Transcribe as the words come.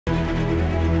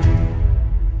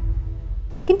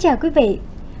Kính chào quý vị.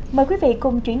 Mời quý vị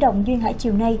cùng chuyển động Duyên Hải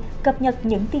chiều nay cập nhật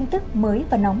những tin tức mới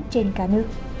và nóng trên cả nước.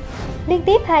 Liên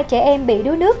tiếp 2 trẻ em bị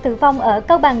đuối nước tử vong ở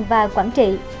Cao Bằng và Quảng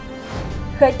Trị.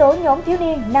 Khởi tố nhóm thiếu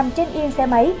niên nằm trên yên xe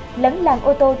máy lấn làn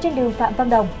ô tô trên đường Phạm Văn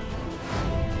Đồng.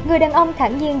 Người đàn ông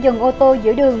thản nhiên dừng ô tô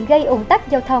giữa đường gây ùn tắc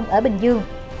giao thông ở Bình Dương.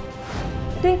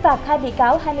 Tuyên phạt 2 bị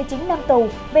cáo 29 năm tù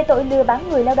về tội lừa bán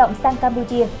người lao động sang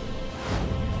Campuchia.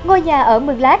 Ngôi nhà ở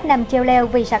Mường Lát nằm treo leo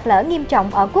vì sạt lở nghiêm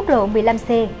trọng ở quốc lộ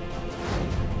 15C.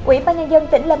 Ủy ban Nhân dân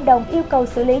tỉnh Lâm Đồng yêu cầu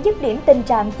xử lý dứt điểm tình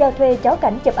trạng cho thuê chó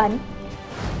cảnh chụp ảnh.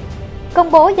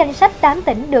 Công bố danh sách 8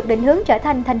 tỉnh được định hướng trở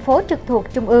thành thành phố trực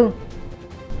thuộc Trung ương.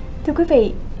 Thưa quý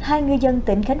vị, 2 ngư dân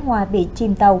tỉnh Khánh Hòa bị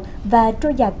chìm tàu và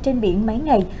trôi dạt trên biển mấy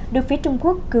ngày được phía Trung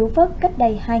Quốc cứu vớt cách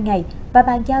đây 2 ngày và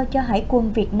bàn giao cho Hải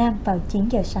quân Việt Nam vào 9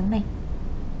 giờ sáng nay.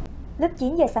 Lúc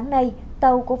 9 giờ sáng nay,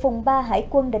 tàu của vùng 3 Hải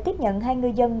quân đã tiếp nhận 2 ngư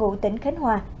dân ngụ tỉnh Khánh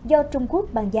Hòa do Trung Quốc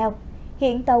bàn giao.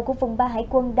 Hiện tàu của vùng 3 Hải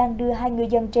quân đang đưa 2 ngư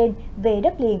dân trên về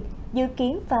đất liền, dự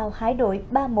kiến vào Hải đội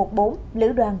 314,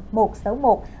 Lữ đoàn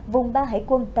 161, vùng 3 Hải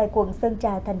quân tại quận Sơn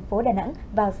Trà, thành phố Đà Nẵng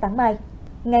vào sáng mai.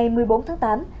 Ngày 14 tháng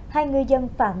 8, 2 ngư dân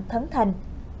Phạm Thấn Thành,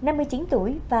 59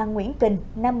 tuổi và Nguyễn Kình,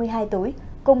 52 tuổi,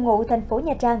 cùng ngụ thành phố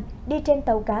Nha Trang, đi trên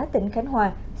tàu cá tỉnh Khánh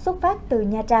Hòa, xuất phát từ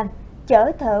Nha Trang,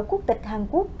 chở thợ quốc tịch Hàn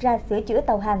Quốc ra sửa chữa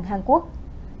tàu hàng Hàn Quốc.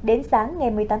 Đến sáng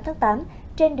ngày 18 tháng 8,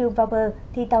 trên đường vào bờ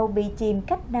thì tàu bị chìm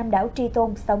cách Nam đảo Tri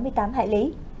Tôn 68 hải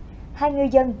lý. 2 ngư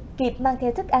dân kịp mang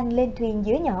theo thức ăn lên thuyền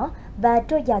dứa nhỏ và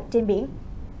trôi dạt trên biển.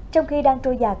 Trong khi đang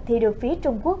trôi dạt thì được phía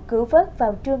Trung Quốc cứu vớt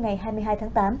vào trưa ngày 22 tháng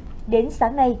 8. Đến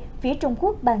sáng nay, phía Trung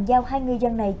Quốc bàn giao 2 ngư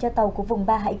dân này cho tàu của vùng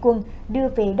 3 Hải quân đưa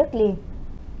về đất liền.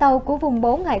 Tàu của vùng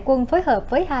 4 Hải quân phối hợp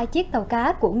với 2 chiếc tàu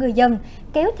cá của ngư dân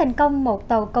kéo thành công một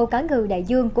tàu câu cá ngừ đại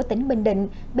dương của tỉnh Bình Định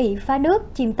bị phá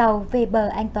nước chìm tàu về bờ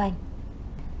an toàn.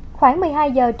 Khoảng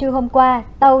 12 giờ trưa hôm qua,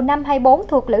 tàu 524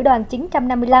 thuộc Lữ đoàn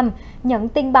 955 nhận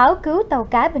tin báo cứu tàu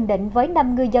cá Bình Định với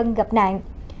 5 ngư dân gặp nạn.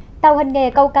 Tàu hành nghề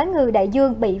câu cá ngừ đại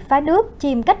dương bị phá nước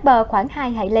chìm cách bờ khoảng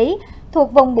 2 hải lý,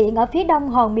 thuộc vùng biển ở phía đông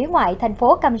hòn Miếu Ngoại, thành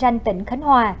phố Cam Ranh, tỉnh Khánh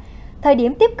Hòa. Thời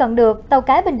điểm tiếp cận được, tàu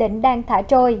cá Bình Định đang thả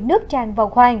trôi, nước tràn vào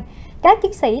khoang. Các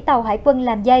chiến sĩ tàu Hải quân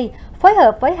làm dây, phối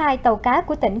hợp với 2 tàu cá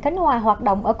của tỉnh Khánh Hòa hoạt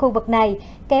động ở khu vực này,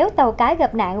 kéo tàu cá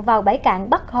gặp nạn vào bãi cạn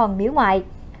Bắc hòn Miếu Ngoại.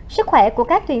 Sức khỏe của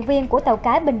các thuyền viên của tàu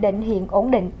cá Bình Định hiện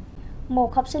ổn định.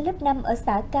 Một học sinh lớp 5 ở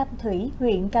xã Cam Thủy,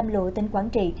 huyện Cam Lộ, tỉnh Quảng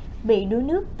Trị bị đuối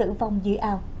nước tử vong dưới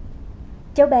ao.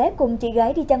 Cháu bé cùng chị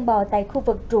gái đi chăn bò tại khu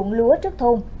vực ruộng lúa trước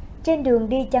thôn. Trên đường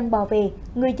đi chăn bò về,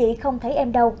 người chị không thấy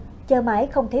em đâu, chờ mãi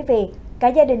không thấy về. Cả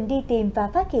gia đình đi tìm và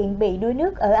phát hiện bị đuối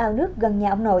nước ở ao nước gần nhà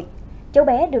ông nội. Cháu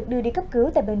bé được đưa đi cấp cứu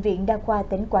tại Bệnh viện Đa khoa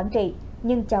tỉnh Quảng Trị,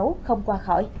 nhưng cháu không qua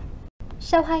khỏi.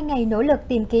 Sau 2 ngày nỗ lực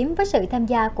tìm kiếm với sự tham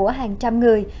gia của hàng trăm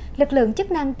người, lực lượng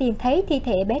chức năng tìm thấy thi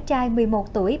thể bé trai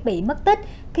 11 tuổi bị mất tích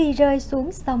khi rơi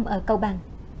xuống sông ở Cao Bằng.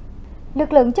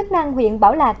 Lực lượng chức năng huyện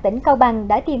Bảo Lạc, tỉnh Cao Bằng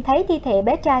đã tìm thấy thi thể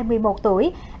bé trai 11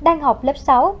 tuổi đang học lớp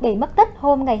 6 bị mất tích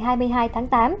hôm ngày 22 tháng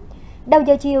 8. Đầu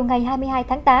giờ chiều ngày 22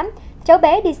 tháng 8, cháu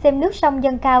bé đi xem nước sông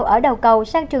dâng cao ở đầu cầu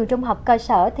sang trường trung học cơ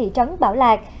sở thị trấn Bảo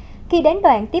Lạc. Khi đến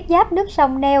đoạn tiếp giáp nước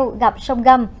sông Neo gặp sông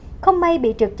Gâm, không may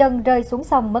bị trượt chân rơi xuống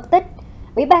sông mất tích.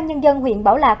 Ủy ban Nhân dân huyện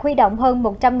Bảo Lạc huy động hơn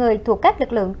 100 người thuộc các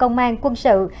lực lượng công an, quân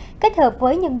sự, kết hợp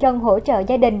với nhân dân hỗ trợ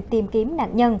gia đình tìm kiếm nạn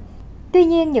nhân. Tuy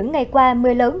nhiên, những ngày qua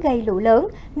mưa lớn gây lũ lớn,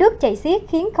 nước chảy xiết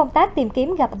khiến công tác tìm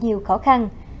kiếm gặp nhiều khó khăn.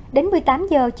 Đến 18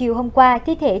 giờ chiều hôm qua,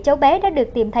 thi thể cháu bé đã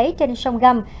được tìm thấy trên sông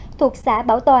Gâm, thuộc xã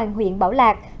Bảo Toàn, huyện Bảo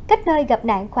Lạc, cách nơi gặp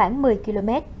nạn khoảng 10 km.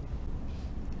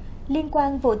 Liên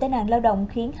quan vụ tai nạn lao động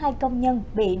khiến 2 công nhân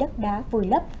bị đất đá vùi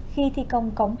lấp khi thi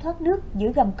công cống thoát nước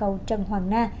dưới gầm cầu Trần Hoàng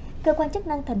Na, cơ quan chức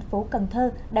năng thành phố Cần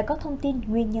Thơ đã có thông tin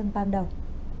nguyên nhân ban đầu.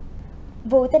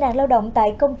 Vụ tai nạn lao động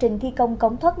tại công trình thi công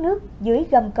cống thoát nước dưới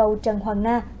gầm cầu Trần Hoàng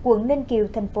Na, quận Ninh Kiều,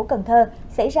 thành phố Cần Thơ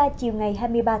xảy ra chiều ngày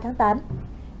 23 tháng 8.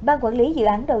 Ban quản lý dự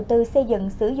án đầu tư xây dựng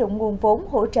sử dụng nguồn vốn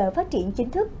hỗ trợ phát triển chính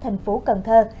thức thành phố Cần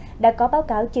Thơ đã có báo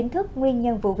cáo chính thức nguyên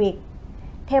nhân vụ việc.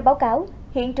 Theo báo cáo,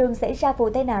 hiện trường xảy ra vụ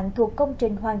tai nạn thuộc công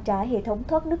trình hoàn trả hệ thống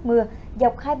thoát nước mưa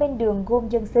dọc 2 bên đường Gôn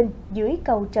Dân Sinh dưới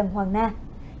cầu Trần Hoàng Na.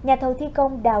 Nhà thầu thi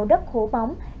công đào đất hố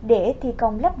móng để thi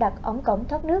công lắp đặt ống cống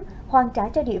thoát nước hoàn trả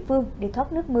cho địa phương để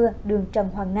thoát nước mưa đường Trần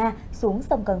Hoàng Na xuống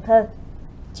sông Cần Thơ.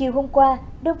 Chiều hôm qua,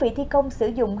 đơn vị thi công sử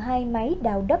dụng 2 máy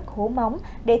đào đất hố móng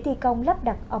để thi công lắp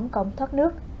đặt ống cống thoát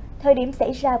nước. Thời điểm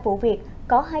xảy ra vụ việc,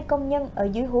 có 2 công nhân ở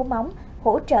dưới hố móng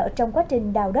hỗ trợ trong quá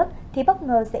trình đào đất thì bất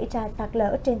ngờ xảy ra sạt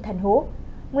lở trên thành hố.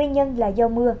 Nguyên nhân là do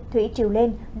mưa, thủy triều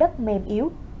lên, đất mềm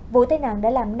yếu. Vụ tai nạn đã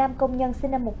làm 5 công nhân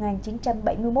sinh năm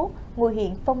 1971, ngụ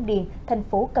huyện Phong Điền, thành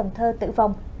phố Cần Thơ tử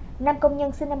vong. 5 công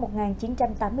nhân sinh năm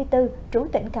 1984, trú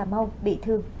tỉnh Cà Mau bị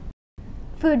thương.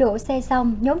 Vừa đổ xe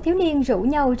xong, nhóm thiếu niên rủ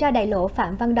nhau ra đại lộ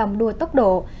Phạm Văn Đồng đua tốc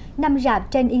độ, nằm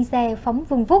rạp trên yên xe phóng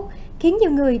vung vút, khiến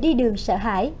nhiều người đi đường sợ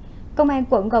hãi. Công an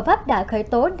quận Gò Vấp đã khởi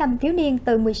tố 5 thiếu niên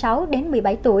từ 16 đến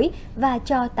 17 tuổi và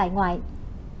cho tại ngoại.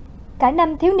 Cả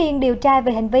 5 thiếu niên điều tra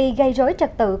về hành vi gây rối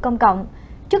trật tự công cộng.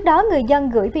 Trước đó, người dân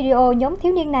gửi video nhóm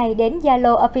thiếu niên này đến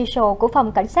Zalo official của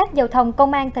Phòng Cảnh sát Giao thông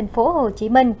Công an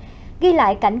Tp.Quảng, ghi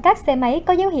lại cảnh các xe máy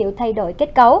có dấu hiệu thay đổi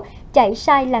kết cấu, chạy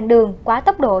sai làn đường, quá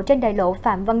tốc độ trên đại lộ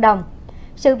Phạm Văn Đồng.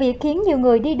 Sự việc khiến nhiều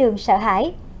người đi đường sợ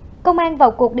hãi. Công an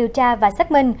vào cuộc điều tra và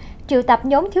xác minh, triệu tập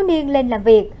nhóm thiếu niên lên làm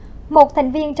việc. Một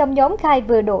thành viên trong nhóm khai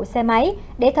vừa đổ xe máy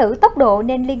để thử tốc độ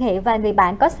nên liên hệ vài người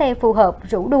bạn có xe phù hợp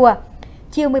rủ đua.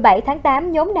 Chiều 17 tháng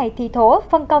 8, nhóm này thi thố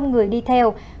phân công người đi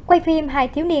theo, quay phim hai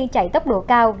thiếu niên chạy tốc độ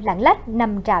cao lạng lách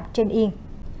nằm rạp trên yên.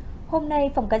 Hôm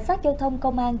nay, Phòng Cảnh sát Giao thông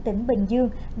Công an tỉnh Bình Dương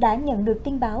đã nhận được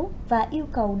tin báo và yêu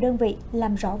cầu đơn vị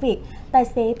làm rõ việc tài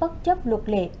xế bất chấp luật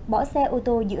lệ bỏ xe ô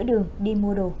tô giữa đường đi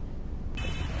mua đồ.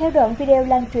 Theo đoạn video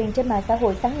lan truyền trên mạng xã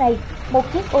hội sáng nay, một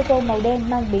chiếc ô tô màu đen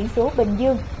mang biển số Bình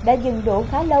Dương đã dừng đỗ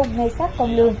khá lâu ngay sát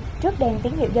con lương trước đèn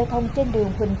tín hiệu giao thông trên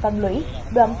đường Huỳnh Văn Lũy,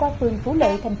 đoạn qua phường Phú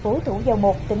Lợi, thành phố Thủ Dầu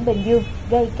Một, tỉnh Bình Dương,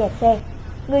 gây kẹt xe.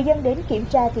 Người dân đến kiểm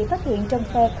tra thì phát hiện trong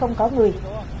xe không có người.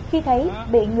 Khi thấy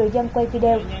bị người dân quay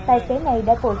video, tài xế này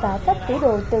đã vội vã xách túi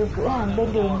đồ từ cửa hàng bên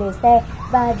đường về xe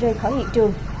và rời khỏi hiện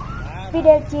trường.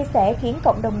 Video chia sẻ khiến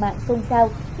cộng đồng mạng xôn xao,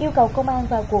 yêu cầu công an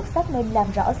vào cuộc xác minh làm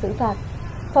rõ xử phạt.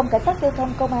 Phòng Cảnh sát Giao thông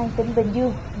Công an tỉnh Bình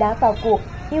Dương đã vào cuộc,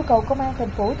 yêu cầu Công an thành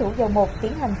phố Thủ Dầu Một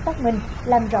tiến hành xác minh,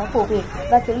 làm rõ vụ việc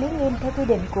và xử lý nghiêm theo quy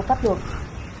định của pháp luật.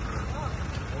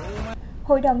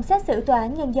 Hội đồng xét xử Tòa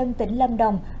án Nhân dân tỉnh Lâm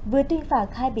Đồng vừa tuyên phạt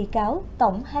 2 bị cáo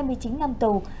tổng 29 năm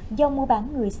tù do mua bán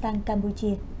người sang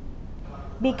Campuchia.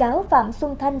 Bị cáo Phạm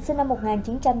Xuân Thanh sinh năm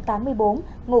 1984,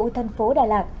 ngụ thành phố Đà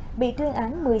Lạt, bị tuyên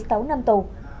án 16 năm tù.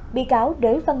 Bị cáo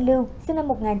Đới Văn Lưu sinh năm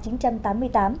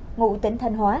 1988, ngụ tỉnh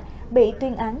Thanh Hóa, bị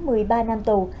tuyên án 13 năm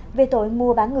tù về tội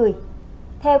mua bán người.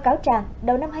 Theo cáo trạng,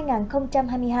 đầu năm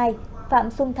 2022,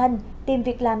 Phạm Xuân Thanh tìm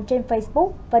việc làm trên Facebook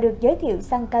và được giới thiệu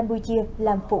sang Campuchia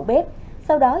làm phụ bếp,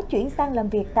 sau đó chuyển sang làm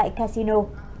việc tại casino.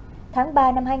 Tháng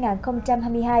 3 năm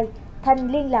 2022,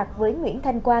 Thanh liên lạc với Nguyễn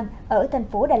Thanh Quang ở thành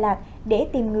phố Đà Lạt để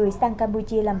tìm người sang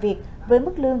Campuchia làm việc với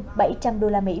mức lương 700 đô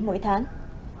la Mỹ mỗi tháng.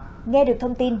 Nghe được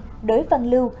thông tin, Đới Văn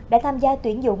Lưu đã tham gia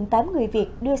tuyển dụng 8 người Việt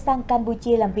đưa sang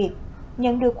Campuchia làm việc,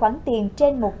 nhận được khoản tiền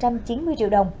trên 190 triệu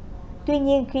đồng. Tuy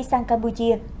nhiên, khi sang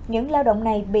Campuchia, những lao động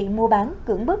này bị mua bán,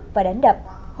 cưỡng bức và đánh đập.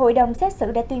 Hội đồng xét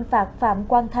xử đã tuyên phạt Phạm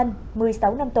Quang Thanh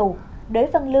 16 năm tù, Đới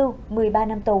Văn Lưu 13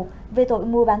 năm tù về tội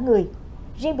mua bán người.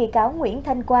 Riêng bị cáo Nguyễn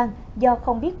Thanh Quang do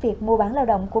không biết việc mua bán lao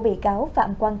động của bị cáo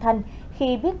Phạm Quang Thanh,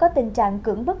 khi biết có tình trạng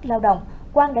cưỡng bức lao động,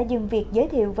 Quang đã dừng việc giới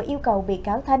thiệu và yêu cầu bị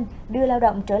cáo Thanh đưa lao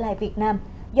động trở lại Việt Nam.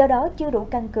 Do đó chưa đủ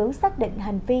căn cứ xác định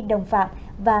hành vi đồng phạm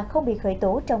và không bị khởi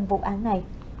tố trong vụ án này.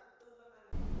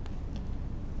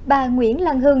 Bà Nguyễn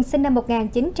Lan Hương sinh năm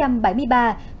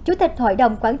 1973, Chủ tịch Hội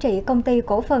đồng Quản trị Công ty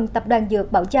Cổ phần Tập đoàn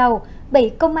Dược Bảo Châu, bị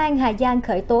Công an Hà Giang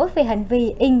khởi tố về hành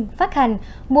vi in, phát hành,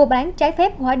 mua bán trái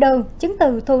phép hóa đơn, chứng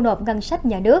từ thu nộp ngân sách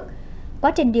nhà nước.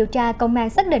 Quá trình điều tra, công an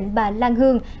xác định bà Lan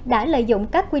Hương đã lợi dụng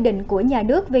các quy định của nhà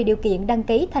nước về điều kiện đăng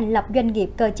ký thành lập doanh nghiệp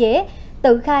cơ chế,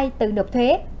 tự khai, tự nộp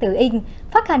thuế, tự in,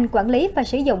 phát hành, quản lý và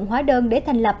sử dụng hóa đơn để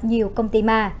thành lập nhiều công ty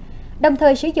ma. Đồng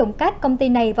thời sử dụng các công ty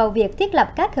này vào việc thiết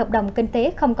lập các hợp đồng kinh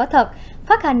tế không có thật,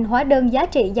 phát hành hóa đơn giá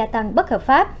trị gia tăng bất hợp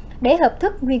pháp để hợp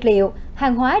thức nguyên liệu,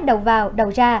 hàng hóa đầu vào,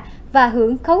 đầu ra và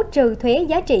hưởng khấu trừ thuế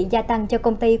giá trị gia tăng cho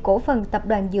Công ty Cổ phần Tập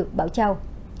đoàn Dược Bảo Châu.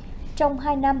 Trong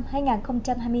 2 năm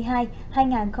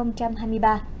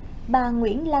 2022-2023, bà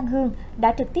Nguyễn Lan Hương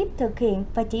đã trực tiếp thực hiện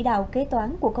và chỉ đạo kế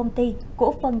toán của Công ty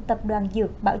Cổ phần Tập đoàn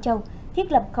Dược Bảo Châu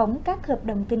thiết lập khống các hợp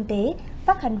đồng kinh tế,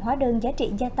 phát hành hóa đơn giá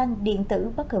trị gia tăng điện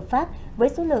tử bất hợp pháp với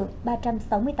số lượng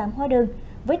 368 hóa đơn,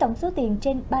 với tổng số tiền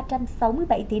trên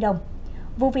 367 tỷ đồng.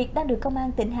 Vụ việc đang được Công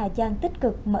an tỉnh Hà Giang tích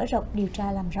cực mở rộng điều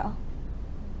tra làm rõ.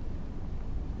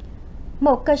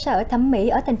 Một cơ sở thẩm mỹ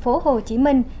ở thành phố Hồ Chí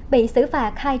Minh bị xử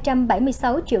phạt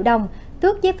 276 triệu đồng,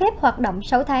 tước giấy phép hoạt động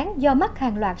 6 tháng do mắc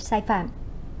hàng loạt sai phạm.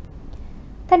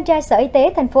 Thanh tra Sở Y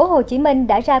tế thành phố Hồ Chí Minh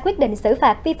đã ra quyết định xử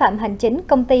phạt vi phạm hành chính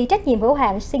công ty trách nhiệm hữu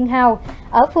hạn Sinh Hao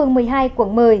ở phường 12,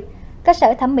 quận 10. Cơ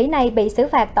sở thẩm mỹ này bị xử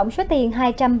phạt tổng số tiền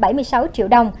 276 triệu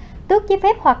đồng, tước giấy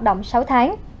phép hoạt động 6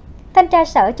 tháng. Thanh tra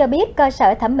Sở cho biết cơ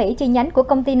sở thẩm mỹ chi nhánh của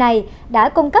công ty này đã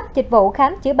cung cấp dịch vụ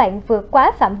khám chữa bệnh vượt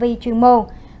quá phạm vi chuyên môn,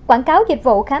 quảng cáo dịch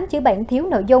vụ khám chữa bệnh thiếu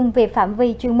nội dung về phạm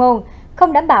vi chuyên môn,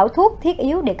 không đảm bảo thuốc thiết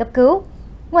yếu để cấp cứu.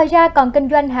 Ngoài ra còn kinh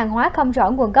doanh hàng hóa không rõ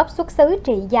nguồn gốc xuất xứ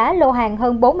trị giá lô hàng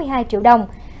hơn 42 triệu đồng.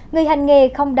 Người hành nghề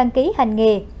không đăng ký hành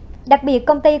nghề. Đặc biệt,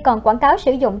 công ty còn quảng cáo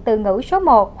sử dụng từ ngữ số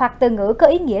 1 hoặc từ ngữ có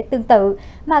ý nghĩa tương tự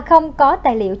mà không có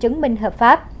tài liệu chứng minh hợp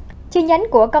pháp. Chi nhánh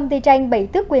của công ty trên bị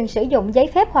tước quyền sử dụng giấy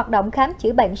phép hoạt động khám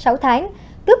chữa bệnh 6 tháng,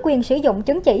 tước quyền sử dụng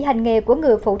chứng chỉ hành nghề của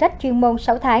người phụ trách chuyên môn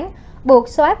 6 tháng, buộc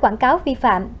xóa quảng cáo vi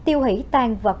phạm, tiêu hủy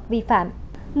tang vật vi phạm.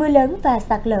 Mưa lớn và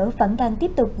sạt lở vẫn đang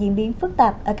tiếp tục diễn biến phức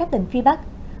tạp ở các tỉnh phía Bắc.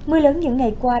 Mưa lớn những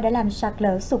ngày qua đã làm sạt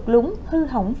lở sụt lún, hư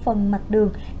hỏng phần mặt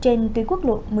đường trên tuyến quốc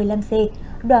lộ 15C,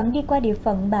 đoạn đi qua địa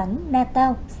phận bản Na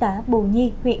Tao, xã Bù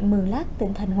Nhi, huyện Mường Lát,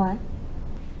 tỉnh Thanh Hóa.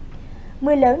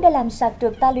 Mưa lớn đã làm sạt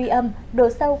trượt ta luy âm, độ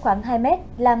sâu khoảng 2 m,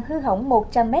 làm hư hỏng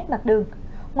 100 m mặt đường.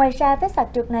 Ngoài ra, vết sạt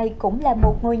trượt này cũng là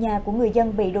một ngôi nhà của người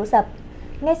dân bị đổ sập.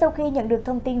 Ngay sau khi nhận được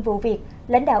thông tin vụ việc,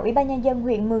 lãnh đạo Ủy ban Nhân dân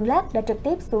huyện Mường Lát đã trực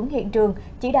tiếp xuống hiện trường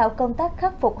chỉ đạo công tác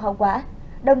khắc phục hậu quả,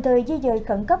 đồng thời di dời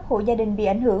khẩn cấp hộ gia đình bị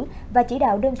ảnh hưởng và chỉ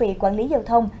đạo đơn vị quản lý giao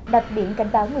thông đặt biển cảnh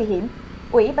báo nguy hiểm.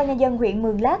 Ủy ban Nhân dân huyện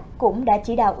Mường Lát cũng đã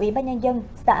chỉ đạo Ủy ban Nhân dân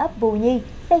xã Bù Nhi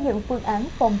xây dựng phương án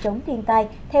phòng chống thiên tai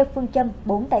theo phương châm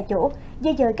 4 tại chỗ,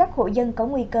 di dời các hộ dân có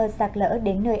nguy cơ sạt lở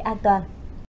đến nơi an toàn.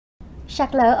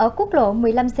 Sạt lở ở quốc lộ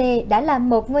 15C đã làm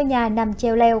một ngôi nhà nằm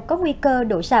chèo leo có nguy cơ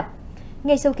đổ sập.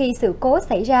 Ngay sau khi sự cố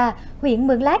xảy ra, huyện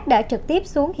Mường Lát đã trực tiếp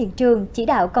xuống hiện trường chỉ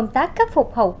đạo công tác khắc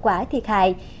phục hậu quả thiệt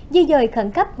hại, di dời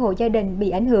khẩn cấp hộ gia đình bị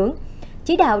ảnh hưởng.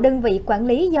 Chỉ đạo đơn vị quản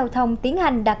lý giao thông tiến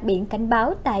hành đặt biển cảnh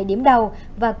báo tại điểm đầu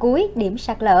và cuối điểm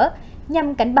sạt lở,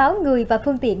 nhằm cảnh báo người và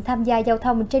phương tiện tham gia giao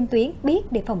thông trên tuyến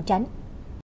biết để phòng tránh.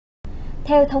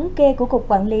 Theo thống kê của Cục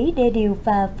Quản lý Đê điều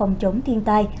và Phòng chống thiên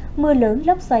tai, mưa lớn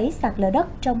lốc xoáy sạt lở đất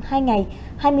trong 2 ngày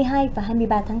 22 và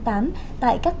 23 tháng 8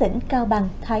 tại các tỉnh Cao Bằng,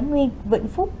 Thái Nguyên, Vĩnh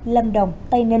Phúc, Lâm Đồng,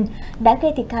 Tây Ninh đã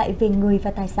gây thiệt hại về người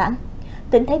và tài sản.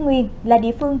 Tỉnh Thái Nguyên là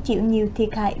địa phương chịu nhiều thiệt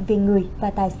hại về người và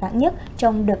tài sản nhất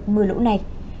trong đợt mưa lũ này.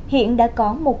 Hiện đã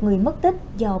có một người mất tích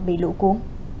do bị lũ cuốn.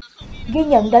 Ghi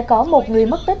nhận đã có một người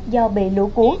mất tích do bị lũ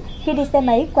cuốn khi đi xe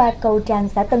máy qua cầu Tràn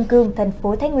xã Tân Cương, thành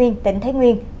phố Thái Nguyên, tỉnh Thái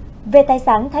Nguyên. Về tài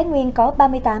sản, Thái Nguyên có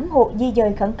 38 hộ di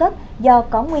dời khẩn cấp do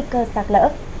có nguy cơ sạt lở,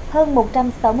 hơn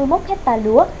 161 ha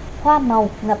lúa, hoa màu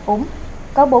ngập úng,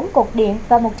 có 4 cột điện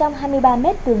và 123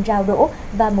 mét tường rào đổ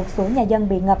và một số nhà dân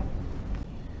bị ngập.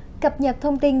 Cập nhật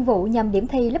thông tin vụ nhằm điểm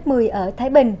thi lớp 10 ở Thái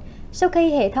Bình. Sau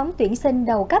khi hệ thống tuyển sinh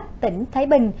đầu cấp tỉnh Thái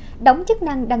Bình đóng chức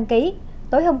năng đăng ký,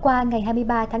 tối hôm qua ngày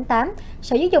 23 tháng 8,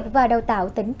 Sở Giáo dục và Đào tạo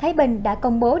tỉnh Thái Bình đã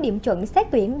công bố điểm chuẩn xét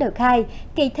tuyển đợt 2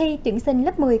 kỳ thi tuyển sinh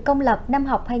lớp 10 công lập năm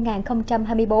học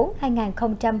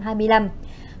 2024-2025.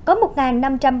 Có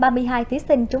 1.532 thí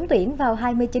sinh trúng tuyển vào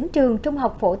 29 trường trung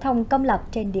học phổ thông công lập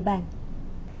trên địa bàn.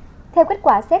 Theo kết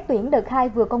quả xét tuyển đợt 2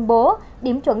 vừa công bố,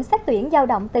 điểm chuẩn xét tuyển dao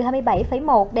động từ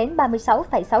 27,1 đến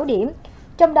 36,6 điểm.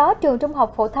 Trong đó, trường trung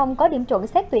học phổ thông có điểm chuẩn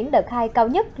xét tuyển đợt 2 cao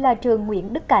nhất là trường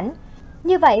Nguyễn Đức Cảnh.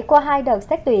 Như vậy, qua 2 đợt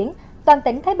xét tuyển, toàn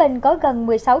tỉnh Thái Bình có gần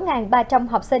 16.300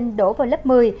 học sinh đổ vào lớp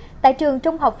 10 tại trường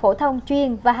trung học phổ thông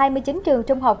chuyên và 29 trường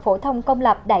trung học phổ thông công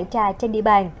lập đại trà trên địa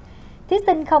bàn. Thí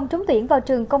sinh không trúng tuyển vào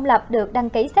trường công lập được đăng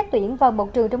ký xét tuyển vào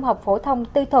một trường trung học phổ thông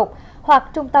tư thục hoặc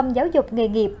trung tâm giáo dục nghề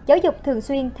nghiệp, giáo dục thường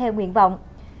xuyên theo nguyện vọng.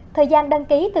 Thời gian đăng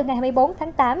ký từ ngày 24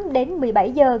 tháng 8 đến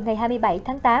 17 giờ ngày 27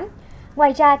 tháng 8.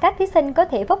 Ngoài ra, các thí sinh có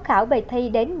thể phúc khảo bài thi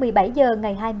đến 17 giờ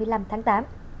ngày 25 tháng 8.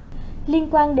 Liên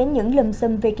quan đến những lùm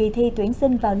xùm về kỳ thi tuyển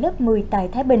sinh vào lớp 10 tại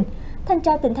Thái Bình, Thanh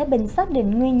tra tỉnh Thái Bình xác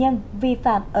định nguyên nhân vi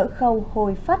phạm ở khâu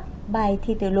hồi phách bài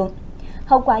thi tự luận.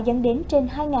 Hậu quả dẫn đến trên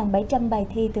 2.700 bài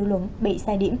thi tự luận bị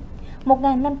sai điểm,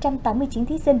 1.589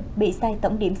 thí sinh bị sai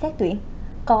tổng điểm xét tuyển.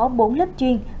 Có 4 lớp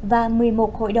chuyên và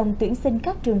 11 hội đồng tuyển sinh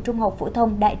các trường trung học phổ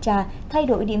thông đại trà thay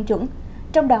đổi điểm chuẩn.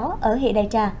 Trong đó, ở hệ đại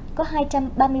trà có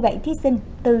 237 thí sinh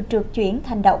từ trượt chuyển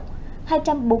thành đậu,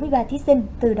 243 thí sinh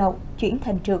từ đậu chuyển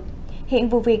thành trượt. Hiện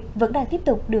vụ việc vẫn đang tiếp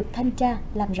tục được thanh tra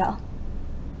làm rõ.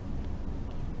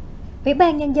 Ủy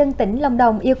ban Nhân dân tỉnh Lâm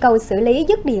Đồng yêu cầu xử lý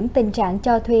dứt điểm tình trạng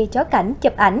cho thuê chó cảnh,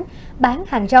 chụp ảnh, bán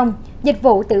hàng rong, dịch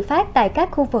vụ tự phát tại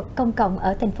các khu vực công cộng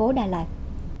ở thành phố Đà Lạt.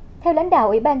 Theo lãnh đạo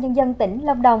Ủy ban Nhân dân tỉnh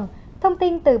Lâm Đồng, thông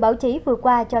tin từ báo chí vừa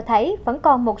qua cho thấy vẫn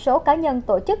còn một số cá nhân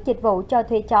tổ chức dịch vụ cho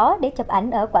thuê chó để chụp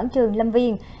ảnh ở quảng trường Lâm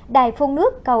Viên, đài phun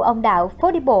nước, cầu Ông Đạo,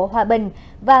 phố đi bộ Hòa Bình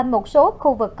và một số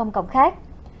khu vực công cộng khác.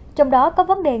 Trong đó có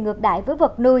vấn đề ngược đãi với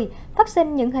vật nuôi, phát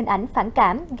sinh những hình ảnh phản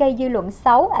cảm, gây dư luận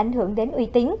xấu, ảnh hưởng đến uy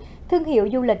tín, thương hiệu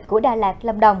du lịch của Đà Lạt,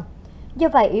 Lâm Đồng. Do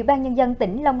vậy, Ủy ban Nhân dân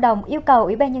tỉnh Lâm Đồng yêu cầu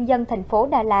Ủy ban Nhân dân thành phố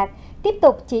Đà Lạt tiếp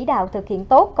tục chỉ đạo thực hiện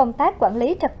tốt công tác quản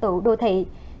lý trật tự đô thị,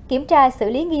 kiểm tra xử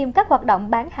lý nghiêm các hoạt động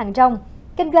bán hàng rong,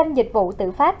 kinh doanh dịch vụ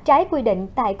tự phát trái quy định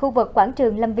tại khu vực quảng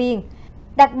trường Lâm Viên.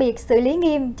 Đặc biệt xử lý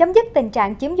nghiêm, chấm dứt tình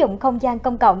trạng chiếm dụng không gian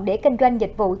công cộng để kinh doanh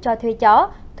dịch vụ cho thuê chó,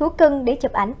 thú cưng để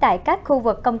chụp ảnh tại các khu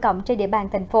vực công cộng trên địa bàn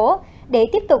thành phố để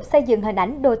tiếp tục xây dựng hình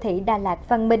ảnh đô thị Đà Lạt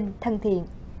văn minh, thân thiện.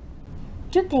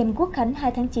 Trước thềm Quốc khánh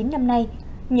 2 tháng 9 năm nay,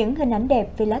 Những hình ảnh đẹp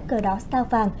về lá cờ đỏ sao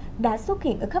vàng đã xuất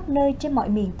hiện ở khắp nơi trên mọi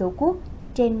miền Tổ quốc,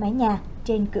 trên mái nhà,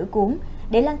 trên cửa cuốn,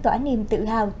 để lan tỏa niềm tự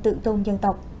hào, tự tôn dân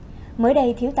tộc. Mới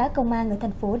đây, Thiếu tá Công an ở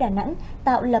thành phố Đà Nẵng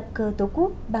tạo lập cờ Tổ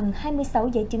quốc bằng 26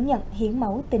 giấy chứng nhận hiến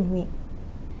máu tình nguyện.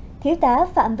 Thiếu tá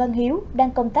Phạm Văn Hiếu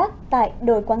đang công tác tại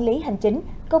đội quản lý hành chính,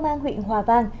 Công an huyện Hòa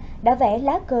Vang đã vẽ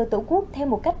lá cờ Tổ quốc theo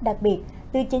một cách đặc biệt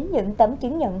từ chính những tấm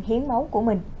chứng nhận hiến máu của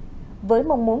mình. Với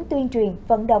mong muốn tuyên truyền,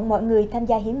 vận động mọi người tham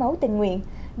gia hiến máu tình nguyện,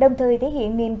 đồng thời thể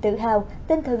hiện niềm tự hào,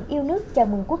 tinh thần yêu nước chào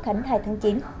mừng Quốc khánh 2 tháng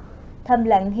 9. Thầm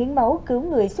lặng hiến máu cứu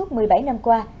người suốt 17 năm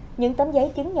qua, những tấm giấy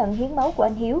chứng nhận hiến máu của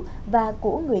anh Hiếu và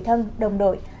của người thân, đồng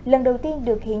đội lần đầu tiên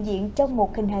được hiện diện trong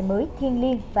một hình hài mới thiêng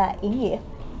liêng và ý nghĩa.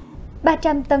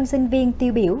 300 tân sinh viên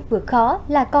tiêu biểu vượt khó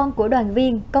là con của đoàn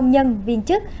viên, công nhân, viên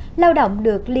chức, lao động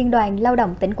được Liên đoàn Lao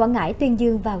động tỉnh Quảng Ngãi tuyên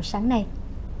dương vào sáng nay.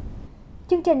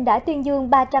 Chương trình đã tuyên dương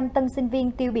 300 tân sinh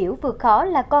viên tiêu biểu vượt khó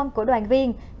là con của đoàn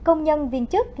viên, công nhân, viên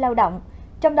chức, lao động.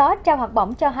 Trong đó trao học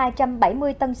bổng cho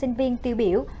 270 tân sinh viên tiêu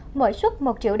biểu, mỗi suất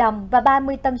 1 triệu đồng và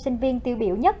 30 tân sinh viên tiêu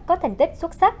biểu nhất có thành tích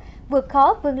xuất sắc, vượt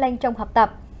khó vươn lên trong học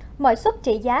tập, mỗi suất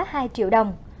trị giá 2 triệu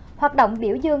đồng. Hoạt động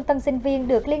biểu dương tân sinh viên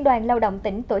được Liên đoàn Lao động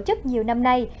tỉnh tổ chức nhiều năm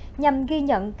nay nhằm ghi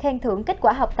nhận, khen thưởng kết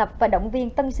quả học tập và động viên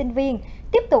tân sinh viên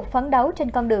tiếp tục phấn đấu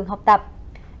trên con đường học tập.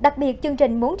 Đặc biệt, chương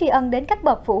trình muốn tri ân đến các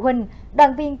bậc phụ huynh,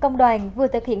 đoàn viên công đoàn vừa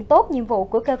thực hiện tốt nhiệm vụ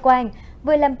của cơ quan,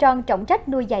 vừa làm tròn trọng trách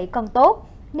nuôi dạy con tốt,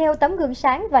 nêu tấm gương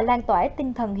sáng và lan tỏa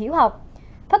tinh thần hiếu học.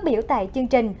 Phát biểu tại chương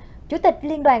trình, Chủ tịch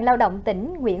Liên đoàn Lao động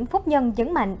tỉnh Nguyễn Phúc Nhân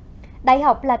nhấn mạnh, đại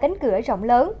học là cánh cửa rộng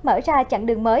lớn, mở ra chặng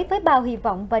đường mới với bao hy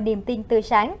vọng và niềm tin tươi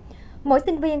sáng. Mỗi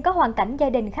sinh viên có hoàn cảnh gia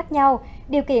đình khác nhau,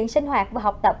 điều kiện sinh hoạt và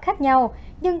học tập khác nhau,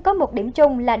 nhưng có một điểm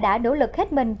chung là đã nỗ lực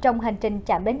hết mình trong hành trình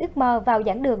chạm đến ước mơ vào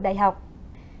giảng đường đại học.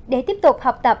 Để tiếp tục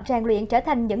học tập, rèn luyện trở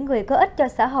thành những người có ích cho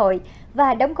xã hội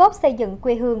và đóng góp xây dựng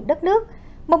quê hương đất nước,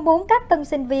 mong muốn các tân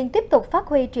sinh viên tiếp tục phát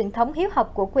huy truyền thống hiếu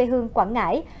học của quê hương Quảng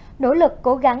Ngãi, nỗ lực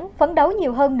cố gắng phấn đấu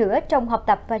nhiều hơn nữa trong học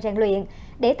tập và rèn luyện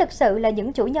để thực sự là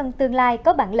những chủ nhân tương lai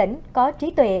có bản lĩnh, có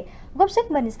trí tuệ, góp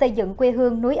sức mình xây dựng quê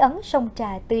hương núi Ấn sông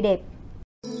Trà tươi đẹp.